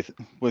segue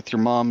with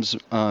your mom's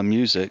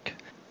music.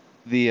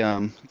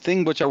 The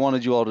thing which I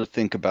wanted you all to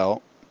think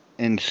about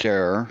and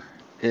share,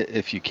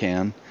 if you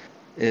can,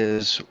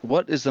 is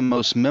what is the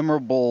most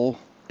memorable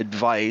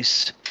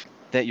advice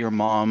that your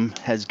mom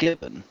has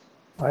given?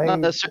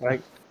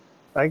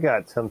 I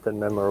got something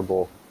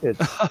memorable. It's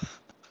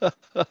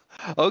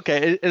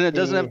okay, and it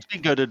doesn't have to be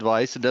good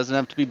advice. It doesn't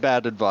have to be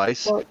bad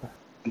advice. well,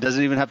 It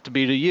doesn't even have to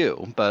be to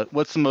you. But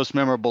what's the most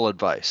memorable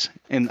advice?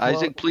 And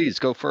Isaac, please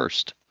go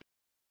first.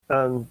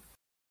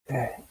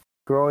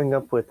 growing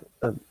up with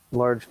a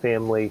large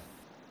family,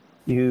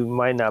 you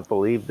might not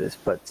believe this,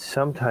 but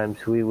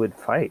sometimes we would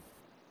fight.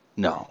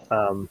 No.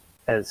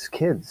 As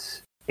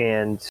kids,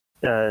 and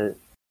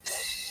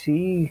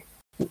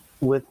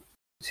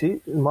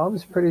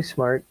mom's pretty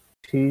smart.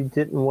 She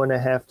didn't want to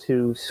have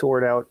to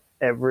sort out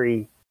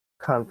every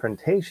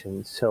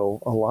confrontation,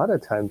 so a lot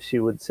of times she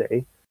would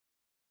say,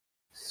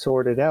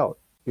 sort it out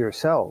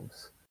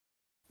yourselves.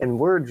 And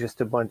we're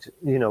just a bunch,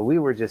 we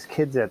were just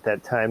kids at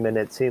that time, and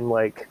it seemed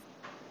like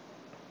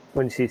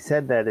when she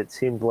said that, it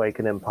seemed like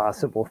an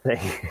impossible thing.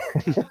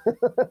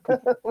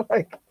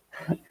 Like,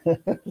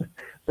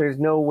 there's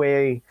no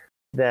way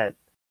that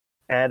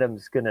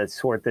Adam's gonna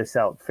sort this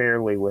out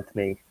fairly with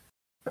me.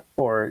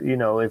 Or,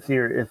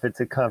 if it's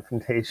a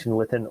confrontation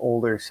with an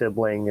older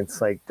sibling,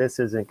 it's like, this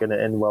isn't gonna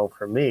end well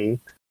for me.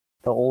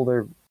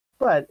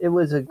 But it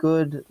was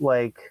good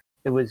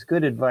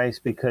advice,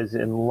 because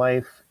in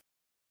life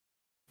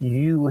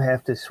you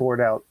have to sort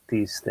out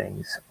these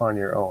things on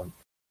your own.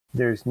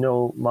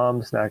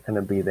 Mom's not going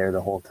to be there the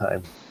whole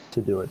time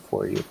to do it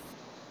for you.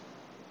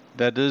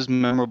 That is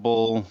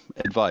memorable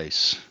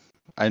advice.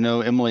 I know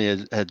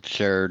Emily had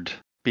shared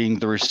being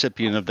the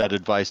recipient of that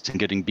advice and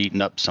getting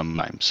beaten up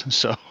sometimes.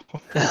 So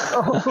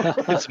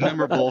it's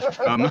memorable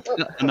from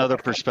another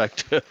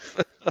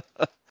perspective.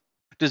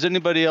 Does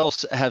anybody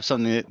else have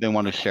something that they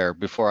want to share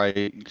before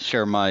I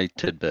share my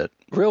tidbit?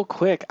 Real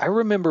quick, I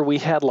remember we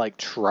had like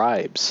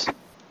tribes.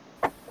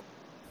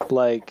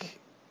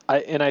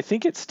 I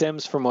think it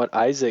stems from what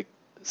Isaac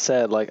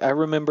said. Like, I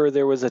remember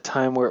there was a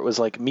time where it was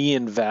like me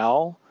and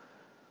Val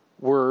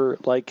were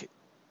like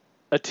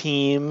a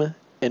team,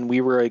 and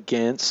we were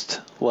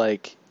against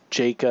like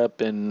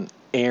Jacob and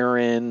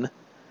Aaron,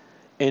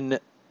 and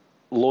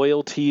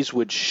loyalties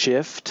would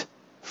shift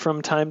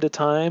from time to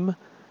time.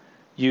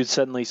 You'd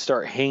suddenly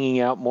start hanging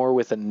out more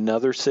with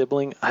another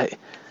sibling.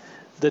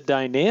 The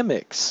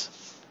dynamics,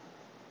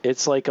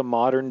 it's like a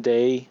modern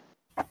day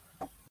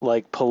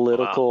like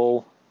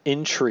political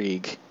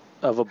intrigue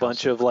of a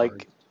bunch of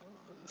like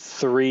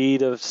 3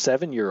 to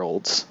 7 year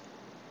olds.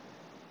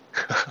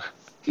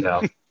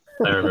 Yeah,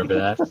 I remember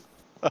that.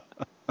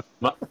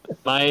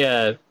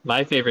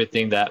 My favorite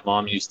thing that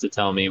mom used to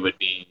tell me would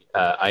be,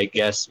 I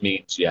guess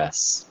means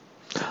yes.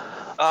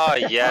 Oh,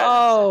 yes.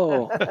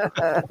 Oh.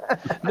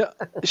 No,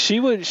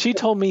 she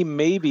told me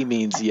maybe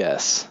means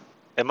yes.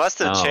 It must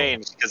have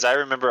changed, because I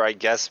remember I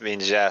guess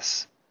means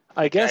yes.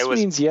 I guess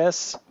means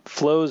yes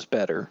flows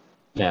better.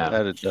 Yeah,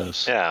 That it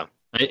does. Yeah.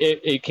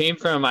 it came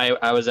from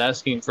I was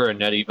asking for a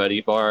Nutty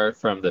Buddy bar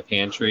from the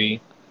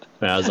pantry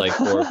when I was like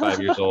 4 or 5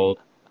 years old,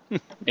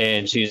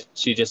 and she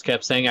just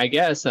kept saying I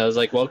guess. I was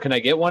like, well, can I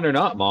get one or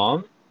not,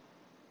 Mom?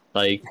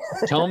 Like,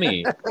 tell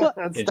me.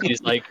 And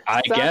she's like,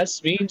 I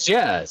guess means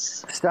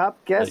yes.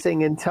 Stop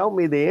guessing and tell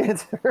me the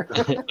answer.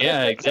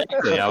 Yeah,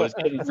 exactly. I was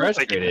getting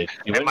frustrated.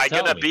 Am I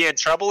gonna be in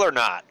trouble or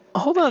not?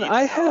 Hold on,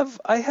 I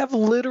have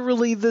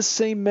literally the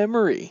same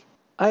memory.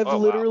 I have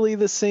literally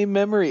the same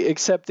memory,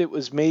 except it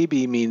was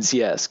maybe means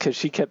yes, because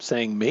she kept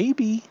saying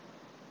maybe.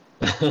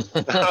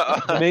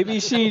 Maybe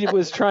she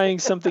was trying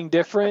something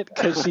different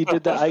because she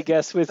did the I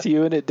guess with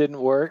you and it didn't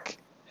work.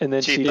 And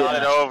then she thought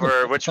it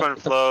over. Which one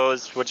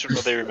flows? Which one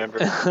will they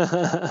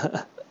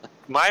remember?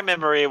 My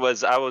memory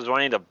was I was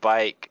wanting to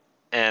bike,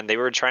 and they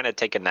were trying to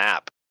take a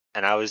nap,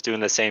 and I was doing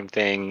the same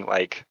thing,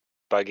 like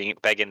begging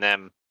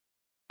them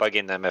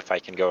if I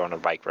can go on a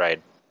bike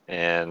ride.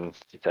 And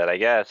she said, I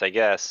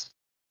guess.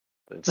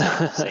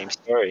 Same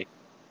story.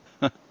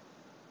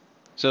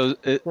 So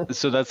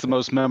that's the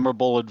most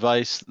memorable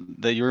advice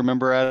that you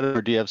remember, Adam,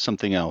 or do you have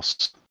something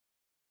else?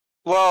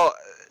 Well,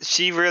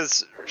 she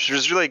was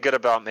really good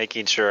about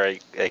making sure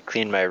I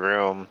cleaned my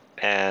room,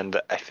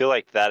 and I feel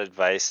like that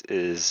advice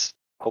is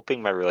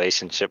helping my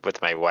relationship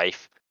with my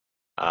wife.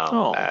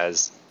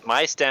 As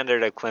my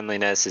standard of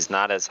cleanliness is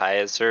not as high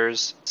as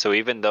hers, so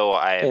even though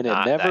I am not that good,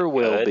 and it never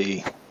will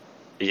be.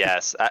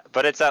 Yes,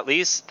 but it's at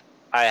least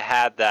I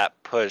had that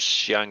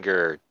push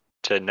younger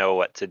to know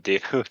what to do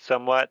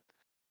somewhat.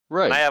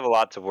 Right. And I have a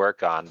lot to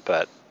work on,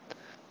 but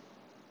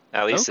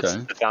at least it's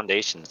the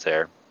foundation's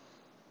there.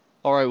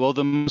 All right. Well,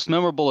 the most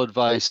memorable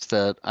advice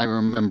that I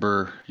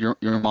remember your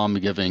mom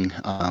giving,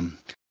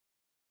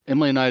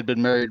 Emily and I had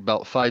been married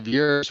about 5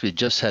 years. We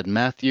just had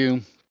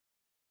Matthew.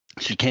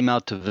 She came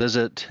out to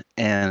visit,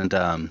 and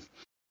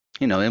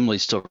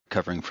Emily's still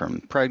recovering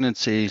from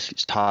pregnancy.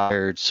 She's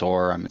tired,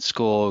 sore. I'm at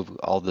school,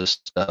 all this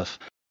stuff.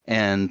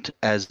 And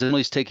as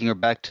Emily's taking her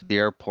back to the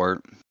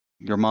airport,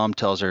 your mom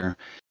tells her,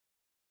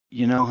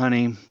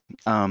 honey,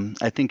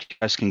 I think you're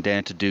asking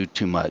Dan to do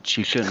too much.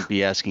 You shouldn't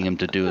be asking him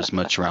to do as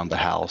much around the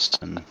house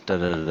and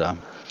da-da-da-da.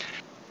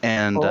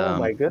 And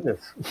my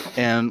goodness.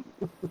 and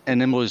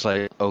Emily's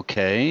like,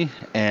 okay.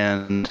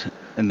 And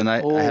then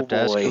I have to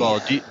ask you all,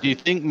 do you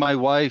think my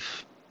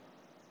wife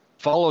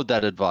followed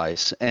that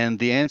advice? And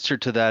the answer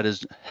to that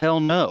is hell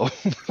no.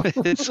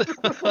 It's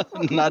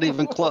not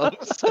even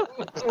close.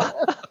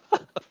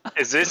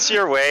 Is this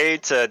your way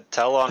to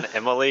tell on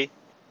Emily?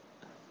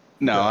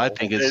 No, I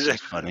think it's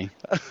just funny.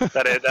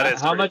 That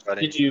is How much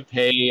funny. did you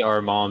pay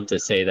our mom to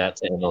say that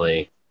to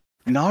Emily?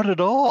 Not at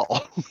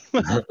all.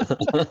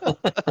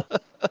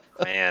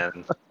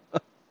 Man.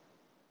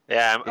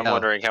 Yeah, I'm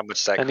wondering how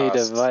much that I need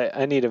costs.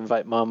 to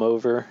invite Mom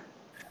over.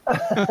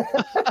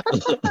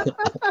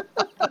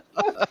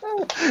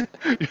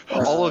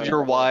 All of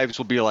your wives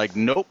will be like,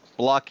 nope,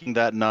 blocking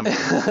that number.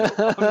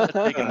 I'm not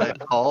taking that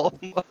call.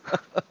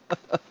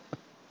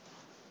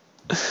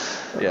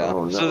 Yeah.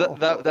 Oh, no. So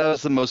that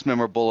was the most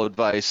memorable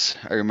advice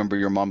I remember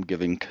your mom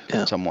giving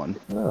someone.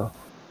 Oh.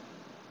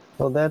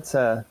 Well, that's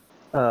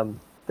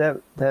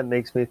that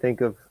makes me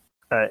think of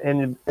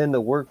in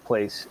the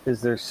workplace.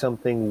 Is there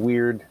something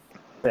weird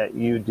that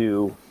you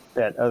do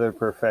that other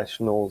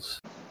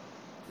professionals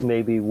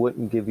maybe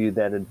wouldn't give you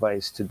that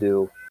advice to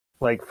do?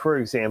 Like, for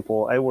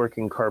example, I work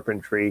in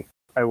carpentry.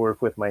 I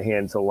work with my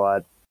hands a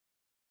lot.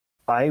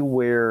 I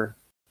wear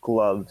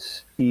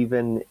gloves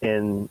even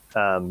in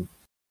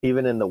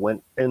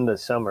the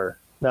summer.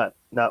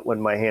 Not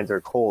when my hands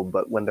are cold,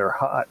 but when they're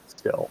hot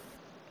still.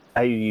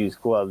 I use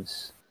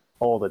gloves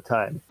all the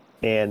time.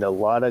 And a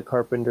lot of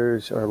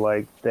carpenters are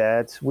like,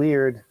 that's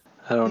weird.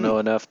 I don't know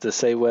enough to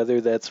say whether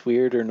that's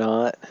weird or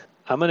not.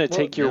 I'm going to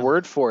take your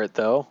word for it,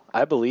 though.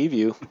 I believe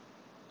you.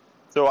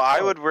 So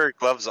I would wear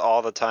gloves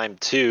all the time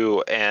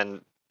too,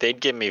 and they'd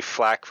give me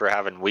flack for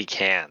having weak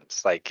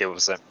hands. Like it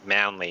wasn't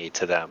manly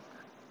to them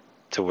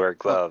to wear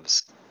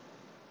gloves.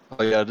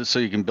 Oh yeah, just so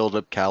you can build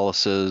up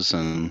calluses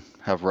and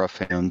have rough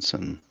hands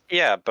and.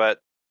 Yeah,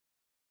 but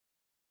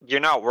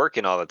you're not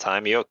working all the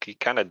time. You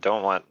kind of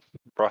don't want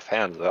rough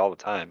hands all the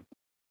time.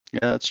 Yeah,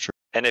 that's true.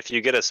 And if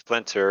you get a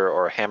splinter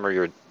or hammer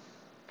your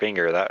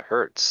finger, that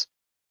hurts.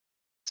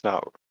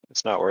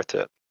 It's not worth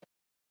it.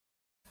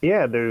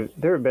 Yeah, there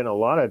have been a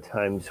lot of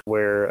times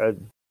where I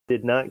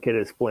did not get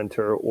a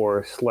splinter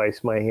or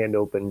slice my hand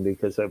open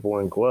because I've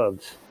worn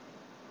gloves.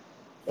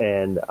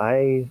 And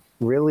I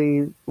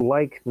really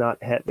like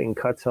not having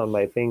cuts on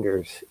my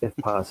fingers if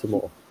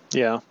possible.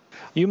 Yeah.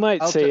 You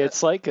might say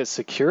it's like a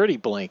security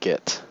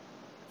blanket.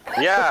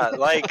 Yeah,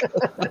 like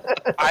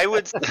I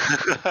would something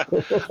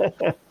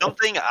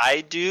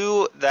I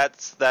do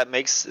that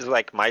makes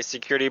like my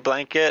security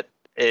blanket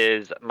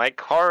is my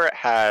car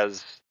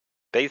has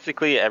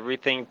basically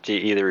everything to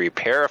either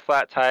repair a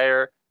flat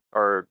tire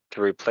or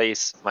to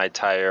replace my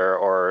tire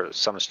or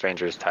some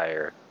stranger's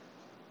tire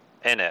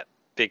in it,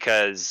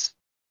 because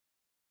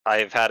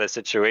I've had a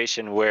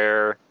situation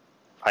where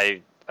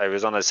I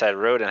was on the side of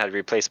the road and had to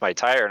replace my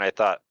tire, and I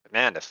thought,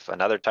 man, if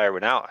another tire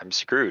went out, I'm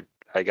screwed.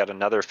 I got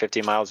another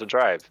 50 miles to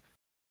drive.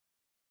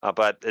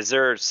 But is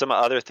there some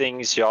other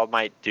things y'all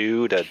might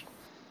do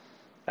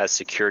as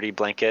security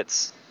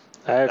blankets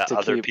that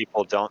other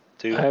people don't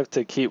do? I have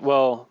to keep,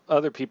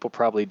 other people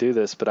probably do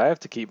this, but I have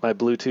to keep my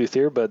Bluetooth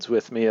earbuds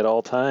with me at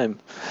all time.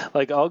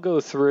 Like I'll go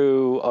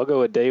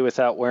a day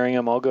without wearing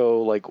them. I'll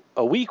go like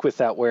a week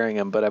without wearing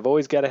them, but I've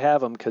always got to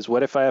have them because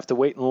what if I have to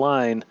wait in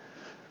line?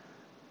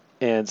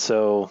 And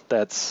so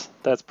that's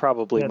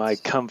probably my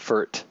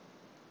comfort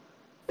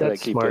that I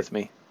keep smart. with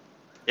me.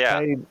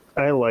 Yeah.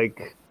 I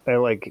like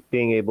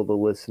being able to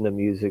listen to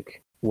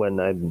music when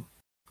I'm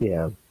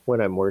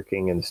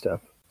working and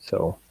stuff.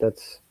 So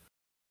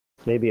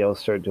maybe I'll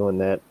start doing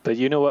that. But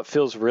you know what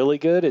feels really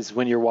good is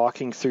when you're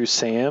walking through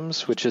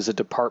Sam's, which is a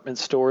department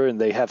store,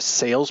 and they have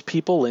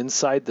salespeople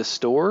inside the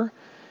store,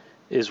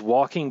 is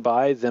walking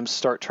by, them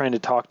start trying to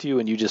talk to you,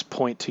 and you just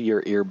point to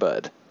your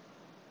earbud.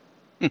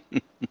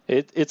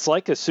 It's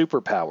like a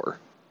superpower.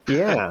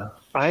 Yeah.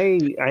 I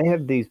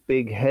have these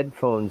big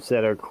headphones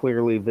that are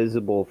clearly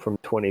visible from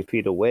 20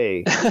 feet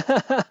away,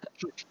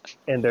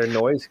 and they're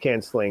noise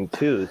canceling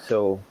too.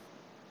 So,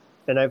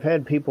 and I've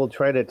had people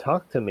try to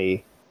talk to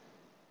me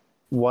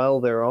while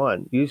they're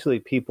on. Usually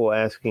people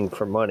asking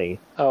for money.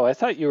 Oh, I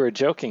thought you were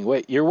joking.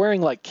 Wait, you're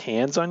wearing like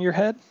cans on your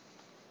head?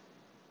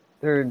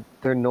 They're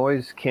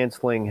noise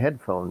canceling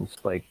headphones,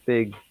 like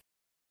big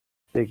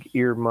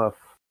earmuff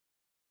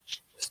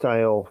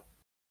style.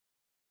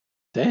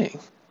 Dang.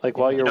 Like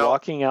while you're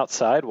walking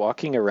outside,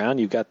 walking around,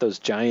 you got those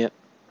giant.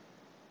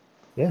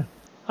 Yeah.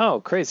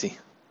 Oh, crazy.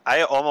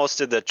 I almost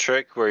did the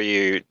trick where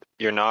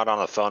you're not on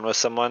the phone with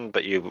someone,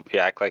 but you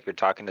act like you're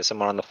talking to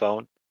someone on the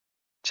phone,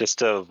 just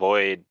to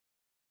avoid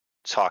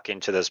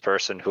talking to this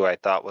person who I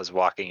thought was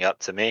walking up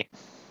to me.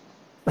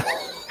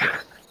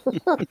 I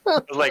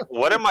was like,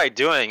 what am I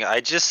doing?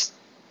 I just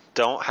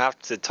don't have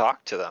to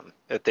talk to them.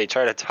 If they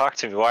try to talk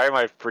to me, why am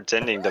I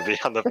pretending to be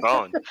on the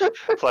phone?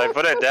 So I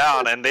put it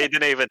down, and they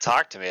didn't even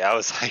talk to me. I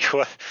was like,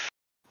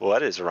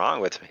 what is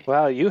wrong with me?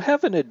 Wow, you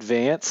have an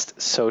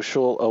advanced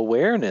social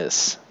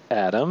awareness,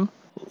 Adam.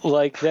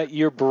 Like that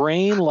your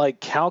brain like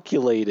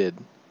calculated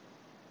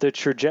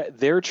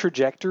their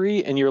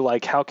trajectory, and you're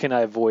like, how can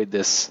I avoid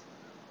this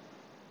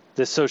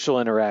social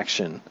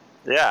interaction?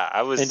 Yeah,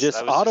 I was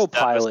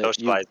autopilot.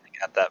 socializing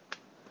at that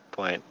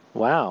point.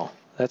 Wow,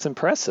 that's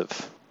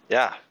impressive.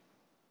 Yeah.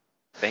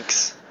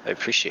 Thanks. I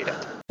appreciate it.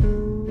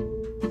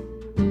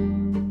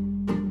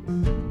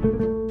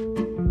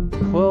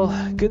 Well,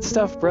 good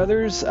stuff,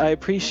 brothers. I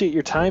appreciate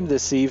your time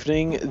this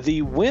evening.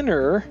 The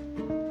winner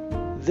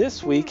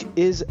this week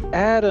is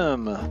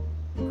Adam.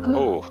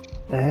 Oh.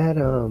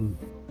 Adam.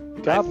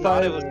 I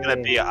thought it was going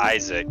to be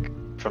Isaac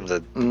from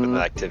the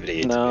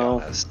activity, to be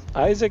honest.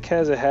 Isaac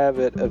has a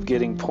habit of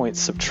getting points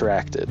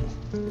subtracted.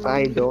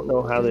 I don't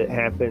know how that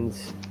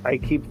happens. I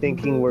keep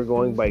thinking we're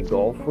going by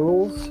golf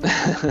rules.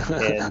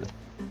 And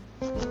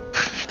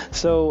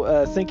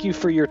So thank you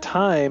for your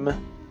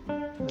time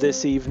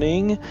this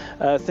evening.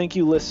 Thank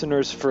you,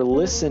 listeners, for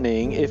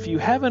listening. If you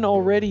haven't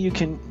already, you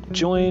can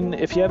join.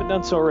 If you haven't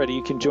done so already,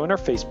 you can join our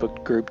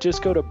Facebook group.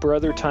 Just go to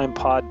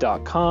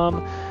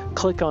brothertimepod.com,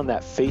 click on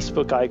that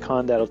Facebook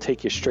icon. That'll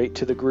take you straight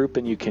to the group,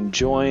 and you can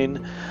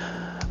join.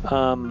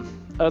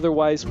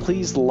 Otherwise,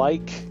 please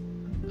like,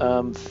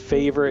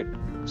 favorite,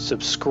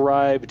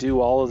 subscribe, do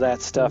all of that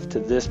stuff to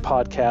this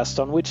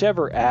podcast on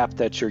whichever app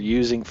that you're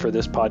using for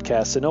this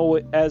podcast.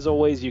 And as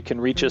always, you can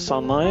reach us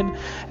online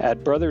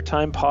at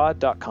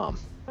brothertimepod.com.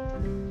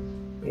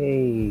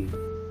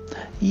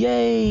 Yay.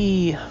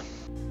 Yay!